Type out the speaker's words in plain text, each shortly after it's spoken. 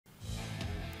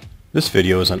This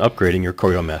video is on upgrading your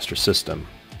CORIOmaster system.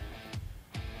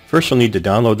 First, you'll need to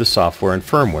download the software and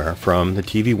firmware from the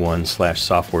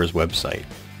tvONE/software's website.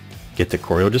 Get the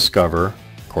CORIOdiscover,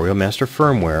 CORIOmaster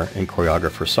firmware, and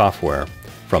CORIOgrapher software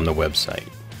from the website.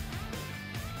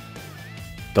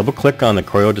 Double-click on the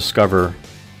CORIOdiscover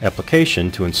application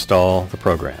to install the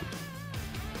program.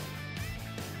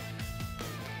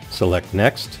 Select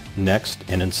Next, Next,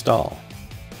 and Install.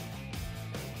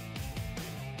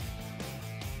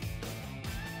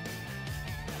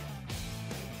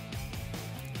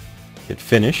 Hit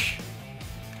Finish,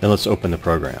 then let's open the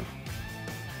program.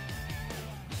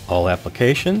 All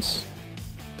applications,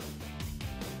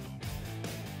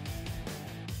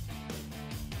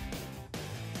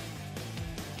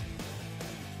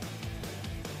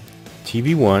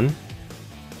 tvONE,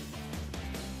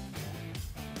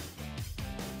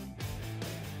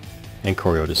 and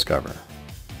CORIOdiscover.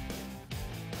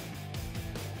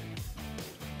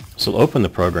 So we'll open the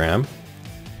program,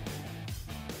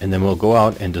 and then we'll go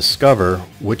out and discover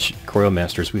which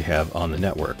CORIOmasters we have on the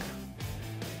network.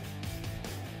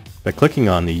 By clicking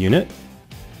on the unit,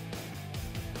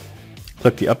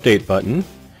 click the Update button.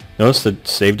 Notice that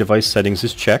Save Device Settings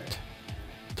is checked.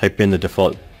 Type in the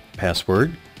default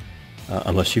password,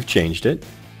 unless you've changed it.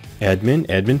 Admin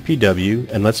PW,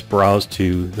 and let's browse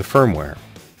to the firmware.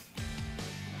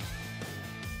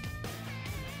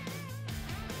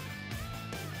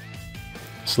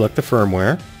 Select the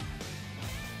firmware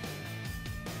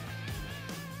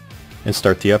and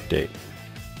start the update.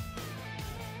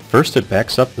 First, it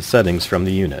backs up the settings from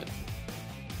the unit.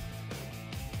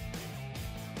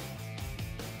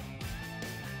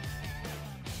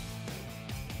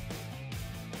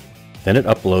 Then it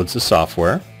uploads the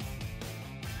software.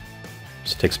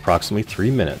 This takes approximately 3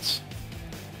 minutes.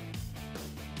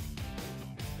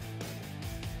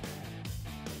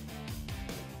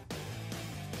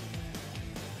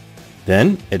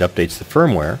 Then it updates the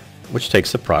firmware, which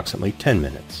takes approximately 10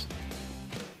 minutes.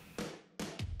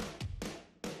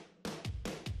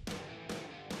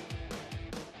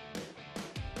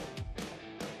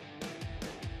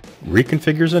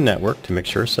 Reconfigures the network to make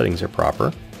sure settings are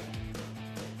proper,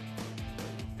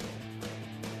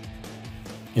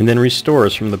 and then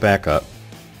restores from the backup,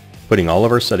 putting all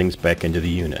of our settings back into the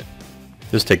unit.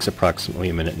 This takes approximately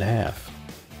 1.5 minutes.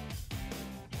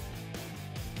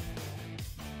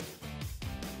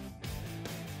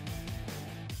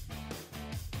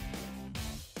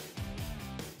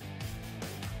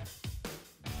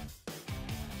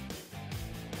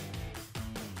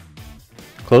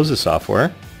 Close the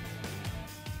software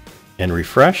and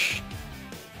refresh.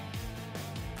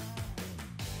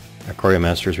 Our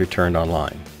CORIOmaster is returned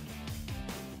online.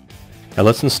 Now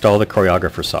let's install the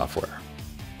CORIOgrapher software.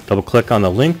 Double click on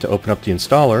the link to open up the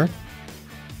installer.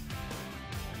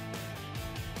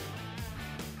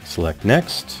 Select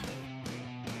Next.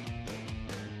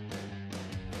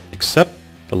 Accept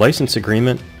the license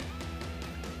agreement.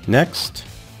 Next.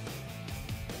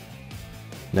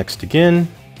 Next again,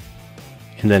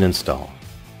 and then install.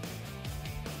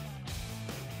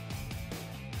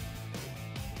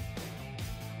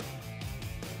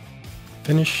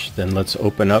 Finish, then let's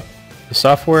open up the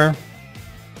software,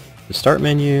 the Start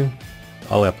menu,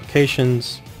 all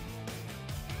applications,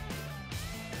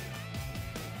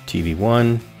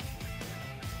 tvONE,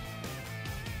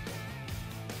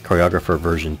 CORIOgrapher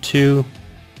version 2,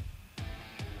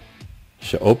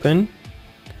 should open,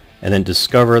 and then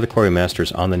discover the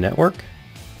CORIOmasters on the network.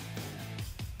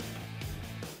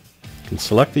 You can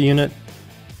select the unit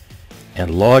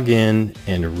and log in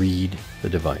and read the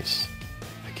device.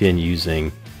 Again,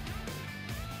 using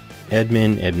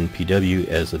admin PW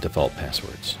as the default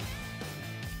passwords.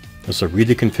 Also read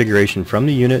the configuration from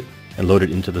the unit and load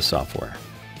it into the software.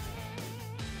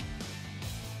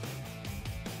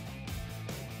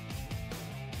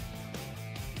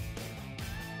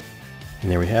 And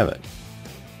there we have it.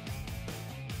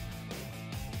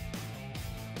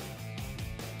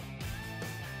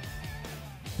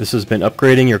 This has been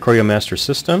upgrading your CORIOmaster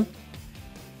system.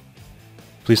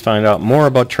 Please find out more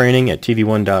about training at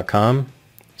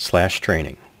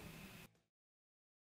tvone.com/training.